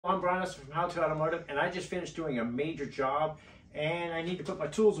Brian from Automotive, and I just finished doing a major job and I need to put my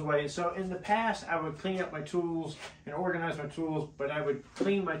tools away. So in the past, I would clean up my tools and organize my tools, but I would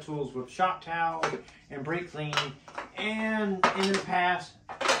clean my tools with shop towel and brake clean. And in the past,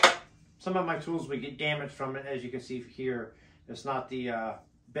 some of my tools would get damaged from it. As you can see here, it's not the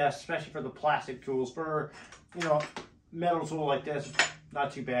best, especially for the plastic tools. For, you know, metal tool like this,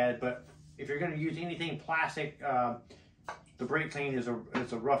 not too bad, but if you're going to use anything plastic, the brake clean is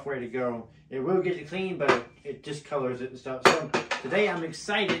a rough way to go. It will get it clean, but it discolors it and stuff. So today I'm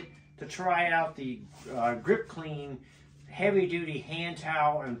excited to try out the Grip Clean heavy duty hand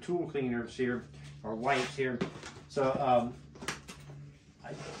towel and tool cleaners here, or wipes here. So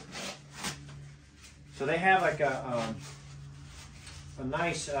so they have like a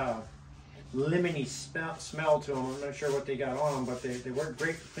nice lemony smell to them. I'm not sure what they got on them, but they work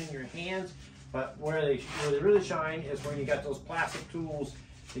great for cleaning your hands. But where they really shine is when you got those plastic tools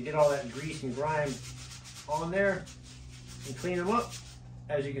to get all that grease and grime on there and clean them up.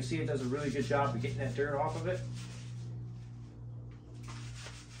 As you can see, it does a really good job of getting that dirt off of it.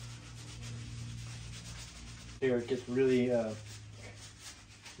 Here it gets really,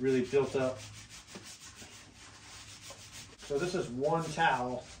 really built up. So this is one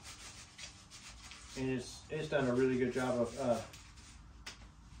towel, and it's done a really good job of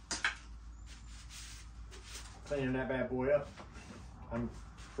cleaning that bad boy up. I'm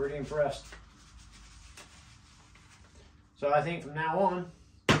pretty impressed. So I think from now on,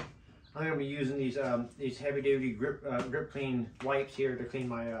 I'm going to be using these heavy-duty grip clean wipes here to clean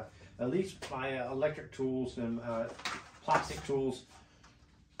my at least my electric tools and plastic tools,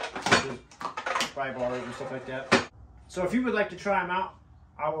 such as pry bars and stuff like that. So if you would like to try them out,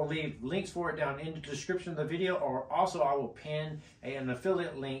 I will leave links for it down in the description of the video, or also I will pin an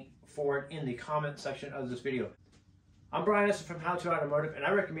affiliate link for it in the comment section of this video. I'm Brian from How to Automotive, and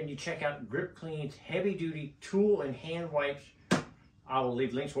I recommend you check out Grip Clean's heavy duty tool and hand wipes. I will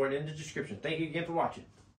leave links for it in the description. Thank you again for watching.